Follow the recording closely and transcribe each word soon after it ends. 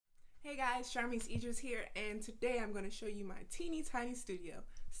Hey guys, Charmy's Idris here, and today I'm going to show you my teeny tiny studio.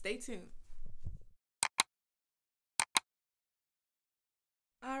 Stay tuned.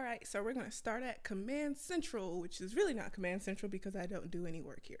 Alright, so we're going to start at Command Central, which is really not Command Central because I don't do any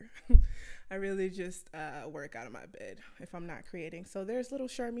work here. I really just work out of my bed if I'm not creating. So there's little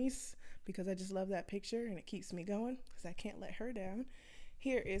Charmise because I just love that picture and it keeps me going because I can't let her down.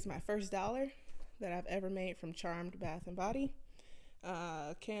 Here is my first dollar that I've ever made from Charmed Bath & Body.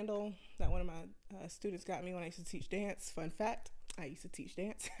 Candle that one of my students got me when I used to teach dance. Fun fact, I used to teach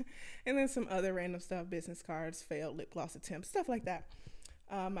dance. And then some other random stuff, business cards, failed lip gloss attempts, stuff like that.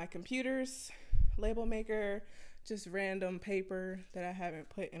 My computers, label maker, just random paper that I haven't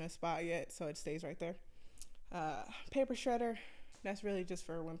put in a spot yet, so it stays right there. Paper shredder, that's really just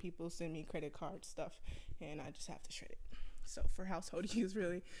for when people send me credit card stuff and I just have to shred it. So for household use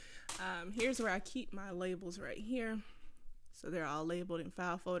really. Here's where I keep my labels right here. So they're all labeled in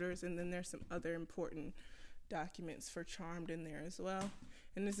file folders, and then there's some other important documents for Charmed in there as well.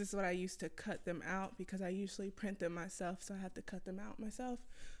 And this is what I used to cut them out because I usually print them myself, so I have to cut them out myself.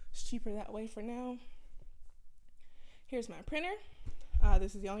 It's cheaper that way for now. Here's my printer.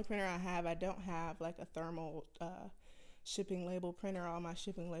 This is the only printer I have. I don't have like a thermal shipping label printer. All my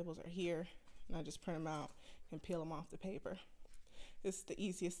shipping labels are here, and I just print them out and peel them off the paper. This is the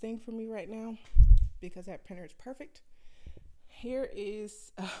easiest thing for me right now because that printer is perfect. Here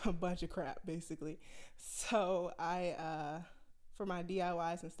is a bunch of crap basically. So for my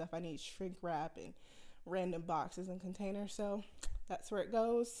DIYs and stuff, I need shrink wrap and random boxes and containers. So that's where it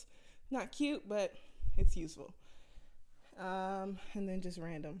goes. Not cute, but it's useful. And then just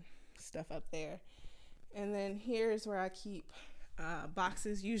random stuff up there. And then here's where I keep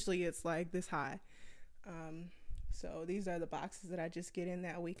boxes. Usually it's like this high. So these are the boxes that I just get in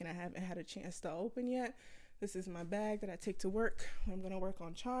that week and I haven't had a chance to open yet. This is my bag that I take to work when I'm going to work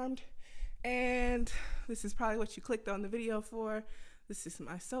on Charmed. And this is probably what you clicked on the video for. This is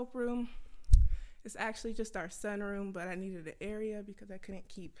my soap room. It's actually just our sunroom, but I needed an area because I couldn't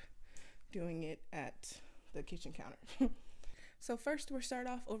keep doing it at the kitchen counter. So first we'll start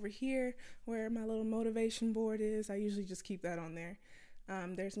off over here where my little motivation board is. I usually just keep that on there.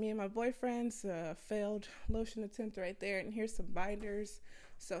 There's me and my boyfriend's failed lotion attempt right there. And here's some binders.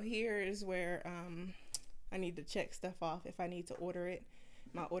 So here is where I need to check stuff off if I need to order it,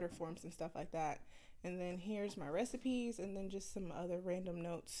 my order forms and stuff like that. And then here's my recipes and then just some other random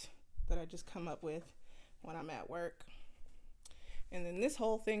notes that I just come up with when I'm at work. And then this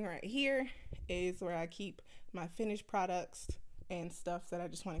whole thing right here is where I keep my finished products and stuff that I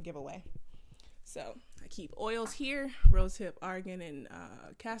just want to give away. So I keep oils here, rosehip, argan, and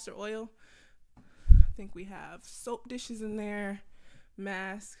castor oil. I think we have soap dishes in there,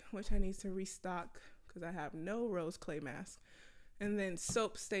 mask, which I need to restock because I have no rose clay mask. And then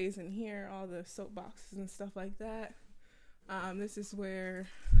soap stays in here, all the soap boxes and stuff like that. This is where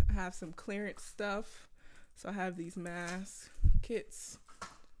I have some clearance stuff. So I have these mask kits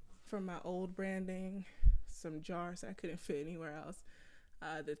from my old branding, some jars I couldn't fit anywhere else.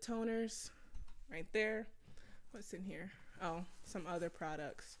 The toners right there. What's in here? Oh, some other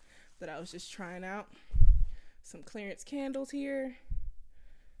products that I was just trying out. Some clearance candles here.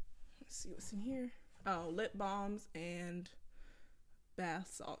 Let's see what's in here. Oh, lip balms and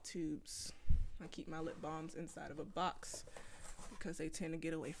bath salt tubes. I keep my lip balms inside of a box because they tend to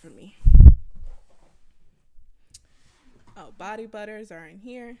get away from me. Oh, body butters are in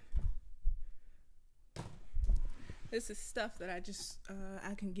here. This is stuff that I just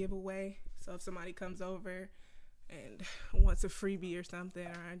I can give away. So if somebody comes over and wants a freebie or something,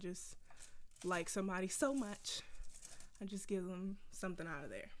 or I just like somebody so much, I just give them something out of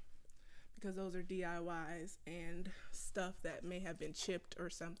there. Because those are DIYs and stuff that may have been chipped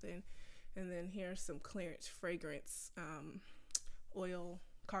or something. And then here's some clearance fragrance oil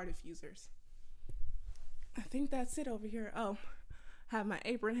car diffusers. I think that's it over here. Oh, I have my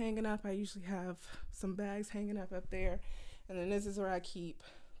apron hanging up. I usually have some bags hanging up there. And then this is where I keep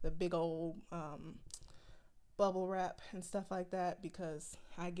the big old bubble wrap and stuff like that because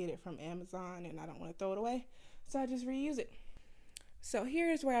I get it from Amazon and I don't want to throw it away. So I just reuse it. So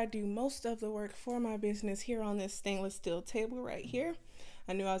here's where I do most of the work for my business, here on this stainless steel table right here.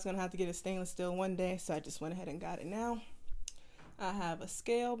 I knew I was going to have to get a stainless steel one day, so I just went ahead and got it now. I have a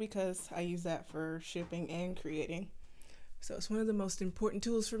scale because I use that for shipping and creating. So it's one of the most important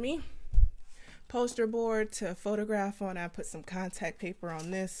tools for me. Poster board to photograph on. I put some contact paper on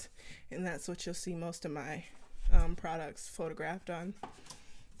this, and that's what you'll see most of my products photographed on.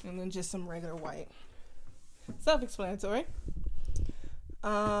 And then just some regular white. Self-explanatory.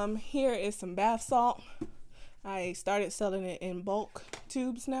 Here is some bath salt. I started selling it in bulk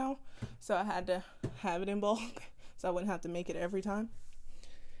tubes now, so I had to have it in bulk so I wouldn't have to make it every time.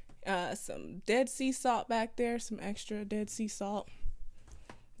 Some Dead Sea salt back there, some extra Dead Sea salt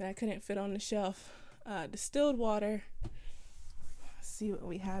that I couldn't fit on the shelf. Distilled water. Let's see what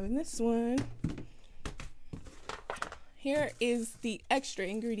we have in this one. Here is the extra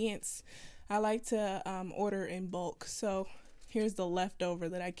ingredients. I like to order in bulk, so here's the leftover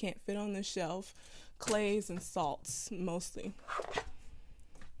that I can't fit on the shelf. Clays and salts, mostly.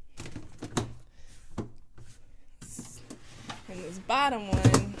 In this bottom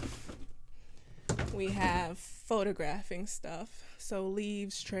one, we have photographing stuff. So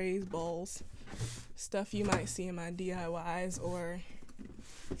leaves, trays, bowls, stuff you might see in my DIYs or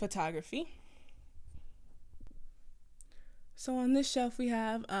photography. So on this shelf we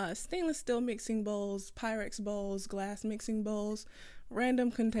have stainless steel mixing bowls, Pyrex bowls, glass mixing bowls, random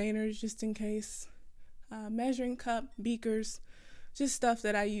containers just in case, measuring cup, beakers, just stuff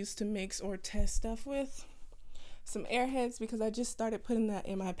that I use to mix or test stuff with. Some airheads because I just started putting that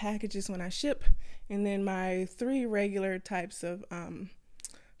in my packages when I ship, and then my 3 regular types of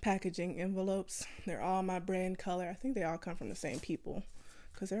packaging envelopes. They're all my brand color. I think they all come from the same people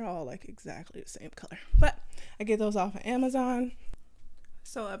because they're all like exactly the same color, but I get those off of Amazon.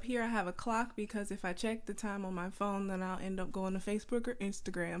 So up here I have a clock because if I check the time on my phone then I'll end up going to Facebook or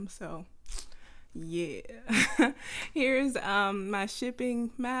Instagram. So yeah. Here's my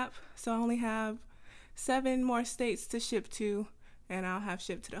shipping map. So I only have 7 more states to ship to, and I'll have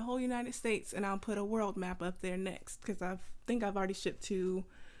shipped to the whole United States, and I'll put a world map up there next because I think I've already shipped to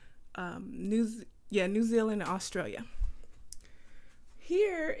New Zealand and Australia.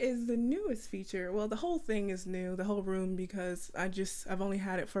 Here is the newest feature. Well, the whole thing is new, the whole room, because I've only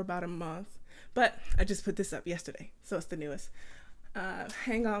had it for about a month, but I just put this up yesterday, so it's the newest.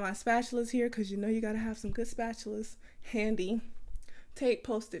 Hang on my spatulas here because you know you gotta have some good spatulas handy. Take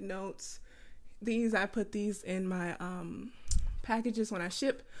post-it notes. I put these in my packages when I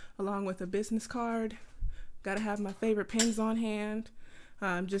ship, along with a business card. Gotta have my favorite pens on hand,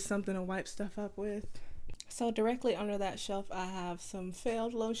 just something to wipe stuff up with. So directly under that shelf I have some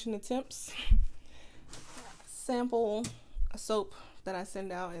failed lotion attempts, sample soap that I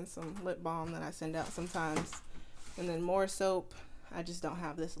send out, and some lip balm that I send out sometimes, and then more soap. I just don't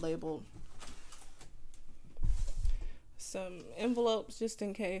have this labeled. Some envelopes just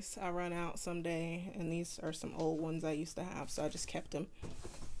in case I run out someday, and these are some old ones I used to have, so I just kept them.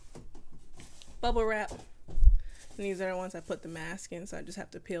 Bubble wrap, and these are the ones I put the mask in, so I just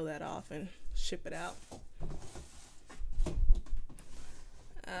have to peel that off and ship it out.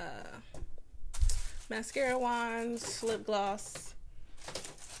 Mascara wands, lip gloss,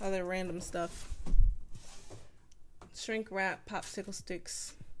 other random stuff. Shrink wrap, popsicle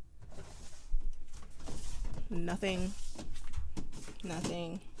sticks. Nothing.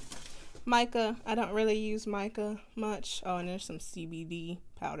 Mica, I don't really use mica much. Oh, and there's some CBD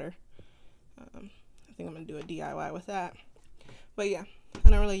powder. I think I'm gonna do a DIY with that. But yeah, I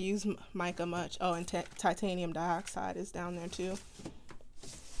don't really use mica much. Oh, and titanium dioxide is down there too.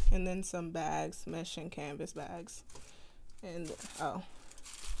 And then some bags, mesh and canvas bags. And oh,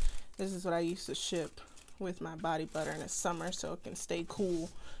 this is what I used to ship with my body butter in the summer so it can stay cool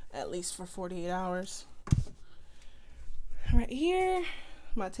at least for 48 hours. Right here,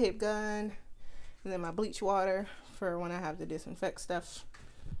 my tape gun, and then my bleach water for when I have to disinfect stuff.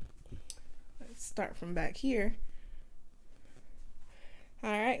 Let's start from back here.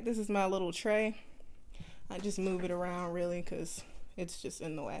 Alright, this is my little tray. I just move it around really because it's just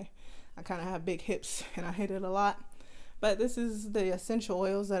in the way. I kind of have big hips and I hit it a lot. But this is the essential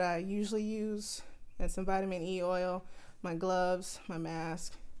oils that I usually use, and some vitamin E oil, my gloves, my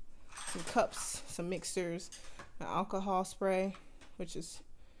mask, some cups, some mixers, my alcohol spray, which is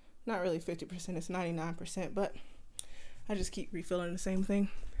not really 50%, it's 99%, but I just keep refilling the same thing.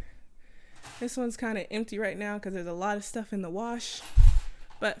 This one's kind of empty right now because there's a lot of stuff in the wash.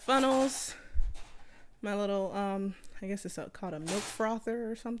 But funnels, my little, I guess it's called a milk frother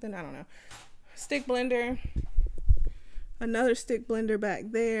or something, I don't know. Stick blender, another stick blender back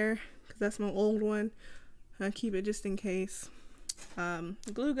there because that's my old one. I keep it just in case.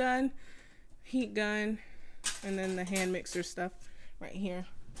 Glue gun, heat gun, and then the hand mixer stuff right here.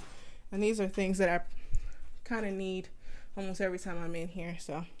 And these are things that I kind of need almost every time I'm in here,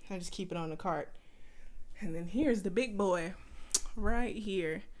 so I just keep it on the cart. And then here's the big boy right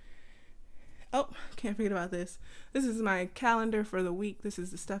here. Oh, can't forget about this. This is my calendar for the week. This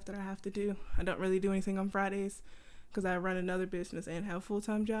is the stuff that I have to do. I don't really do anything on Fridays because I run another business and have a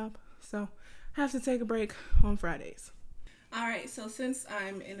full-time job, so I have to take a break on Fridays. Alright, so since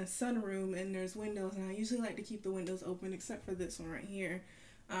I'm in a sunroom and there's windows, and I usually like to keep the windows open except for this one right here,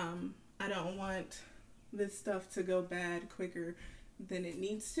 I don't want this stuff to go bad quicker than it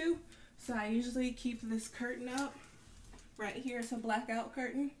needs to. So I usually keep this curtain up. Right here it's a blackout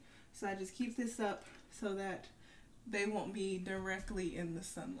curtain. So I just keep this up so that they won't be directly in the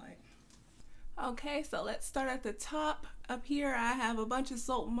sunlight. Okay, so let's start at the top. Up here I have a bunch of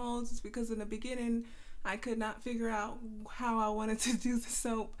soap molds because in the beginning I could not figure out how I wanted to do the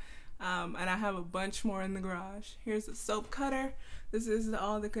soap. And I have a bunch more in the garage. Here's a soap cutter. This is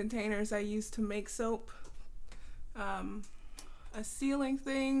all the containers I use to make soap. A sealing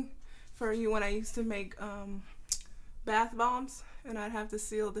thing for you when I used to make bath bombs and I'd have to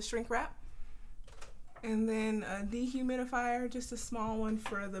seal the shrink wrap. And then a dehumidifier, just a small one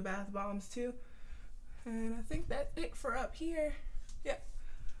for the bath bombs too. And I think that's it for up here. Yep.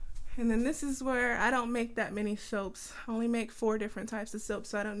 And then this is where I don't make that many soaps. I only make 4 different types of soap,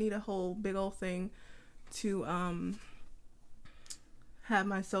 so I don't need a whole big old thing to have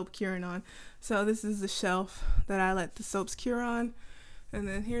my soap curing on. So this is the shelf that I let the soaps cure on. And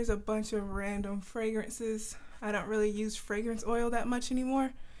then here's a bunch of random fragrances. I don't really use fragrance oil that much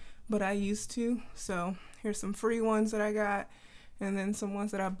anymore, but I used to. So here's some free ones that I got, and then some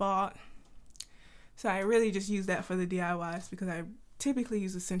ones that I bought. So I really just use that for the DIYs because I typically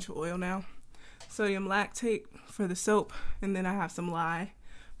use essential oil now. Sodium lactate for the soap, and then I have some lye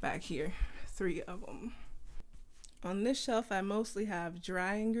back here, 3 of them. On this shelf I mostly have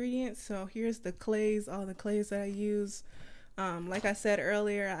dry ingredients. So here's the clays, all the clays that I use. Like I said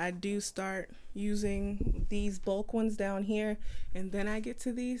earlier, I do start using these bulk ones down here and then I get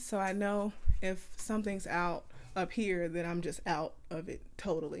to these, so I know if something's out up here then I'm just out of it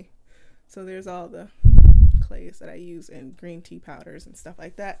totally. So there's all the clays that I use and green tea powders and stuff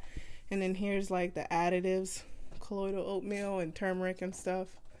like that. And then here's like the additives, colloidal oatmeal and turmeric and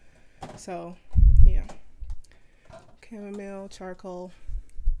stuff. So yeah, chamomile, charcoal.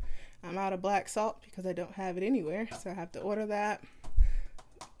 I'm out of black salt because I don't have it anywhere, so I have to order that.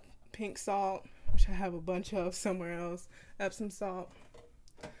 Pink salt, which I have a bunch of somewhere else. Epsom salt,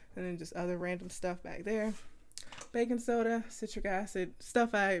 and then just other random stuff back there. Baking soda, citric acid,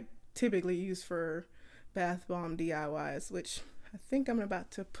 stuff I typically use for bath bomb DIYs, which I think I'm about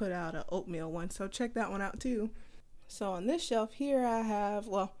to put out an oatmeal one, so check that one out too. So on this shelf here I have,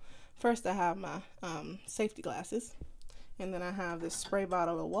 well, first I have my safety glasses. And then I have this spray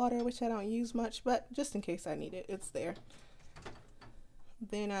bottle of water, which I don't use much, but just in case I need it, it's there.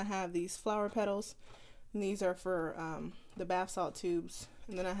 Then I have these flower petals, and these are for the bath salt tubes.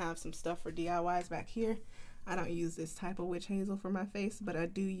 And then I have some stuff for DIYs back here. I don't use this type of witch hazel for my face, but I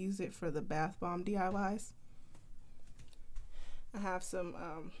do use it for the bath bomb DIYs. I have some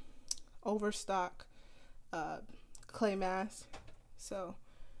overstock clay mask. So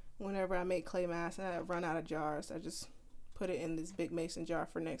whenever I make clay masks and I run out of jars, I just put it in this big mason jar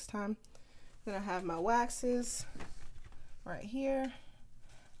for next time. Then I have my waxes right here.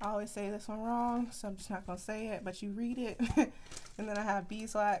 I always say this one wrong, so I'm just not gonna say it, but you read it. And then I have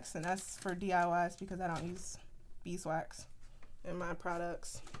beeswax, and that's for DIYs because I don't use beeswax in my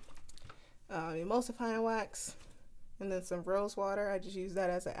products. Emulsifying wax, and then some rose water. I just use that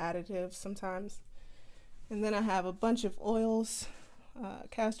as an additive sometimes. And then I have a bunch of oils,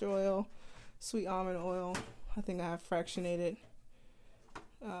 castor oil, sweet almond oil. I think I have fractionated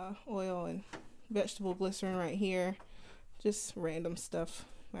oil and vegetable glycerin right here. Just random stuff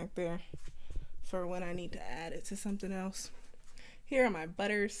right there for when I need to add it to something else. Here are my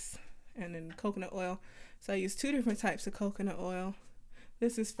butters and then coconut oil. So I use 2 different types of coconut oil.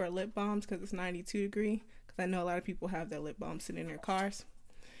 This is for lip balms because it's 92 degree, because I know a lot of people have their lip balms sitting in their cars.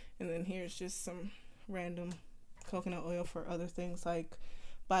 And then here's just some random coconut oil for other things like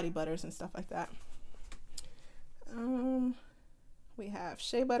body butters and stuff like that. We have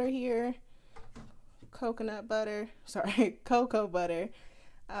shea butter here, coconut butter, sorry, cocoa butter,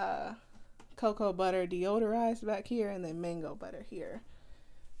 cocoa butter deodorized back here, and then mango butter here.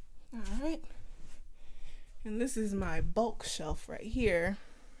 All right. And this is my bulk shelf right here.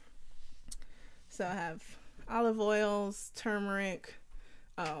 So I have olive oils, turmeric,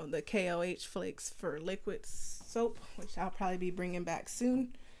 the KOH flakes for liquid soap, which I'll probably be bringing back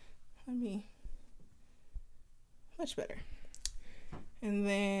soon. Much better. And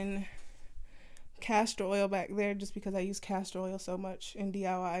then castor oil back there, just because I use castor oil so much in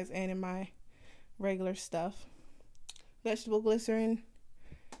DIYs and in my regular stuff. Vegetable glycerin,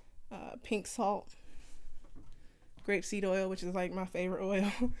 pink salt, grapeseed oil, which is like my favorite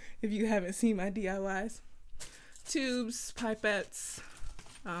oil if you haven't seen my DIYs. Tubes, pipettes,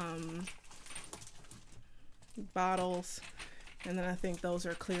 bottles, and then I think those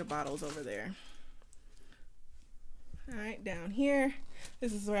are clear bottles over there. All right, down here,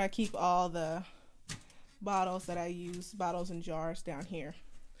 this is where I keep all the bottles that I use, bottles and jars down here.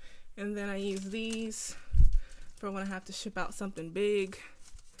 And then I use these for when I have to ship out something big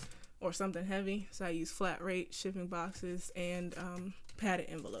or something heavy. So I use flat rate shipping boxes and padded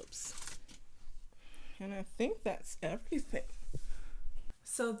envelopes. And I think that's everything.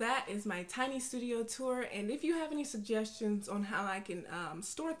 So that is my tiny studio tour, and if you have any suggestions on how I can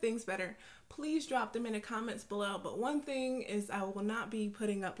store things better, please drop them in the comments below. But one thing is, I will not be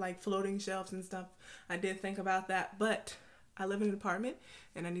putting up like floating shelves and stuff. I did think about that, but I live in an apartment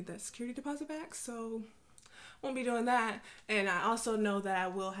and I need that security deposit back, so won't be doing that. And I also know that I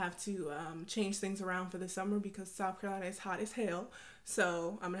will have to change things around for the summer because South Carolina is hot as hell.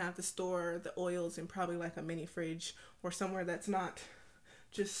 So I'm gonna have to store the oils in probably like a mini fridge or somewhere that's not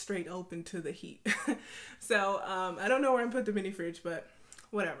just straight open to the heat. So I don't know where I'm put the mini fridge, but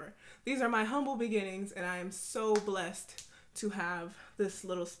whatever. These are my humble beginnings, and I am so blessed to have this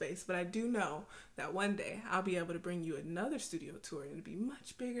little space. But I do know that one day I'll be able to bring you another studio tour, and it'll be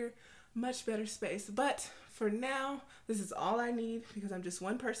much bigger, much better space. But for now, this is all I need because I'm just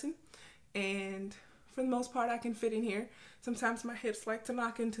one person, and for the most part I can fit in here. Sometimes my hips like to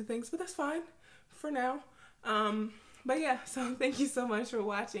knock into things, but that's fine for now. But yeah, so thank you so much for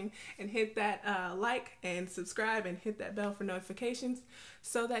watching, and hit that like and subscribe and hit that bell for notifications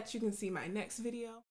so that you can see my next video.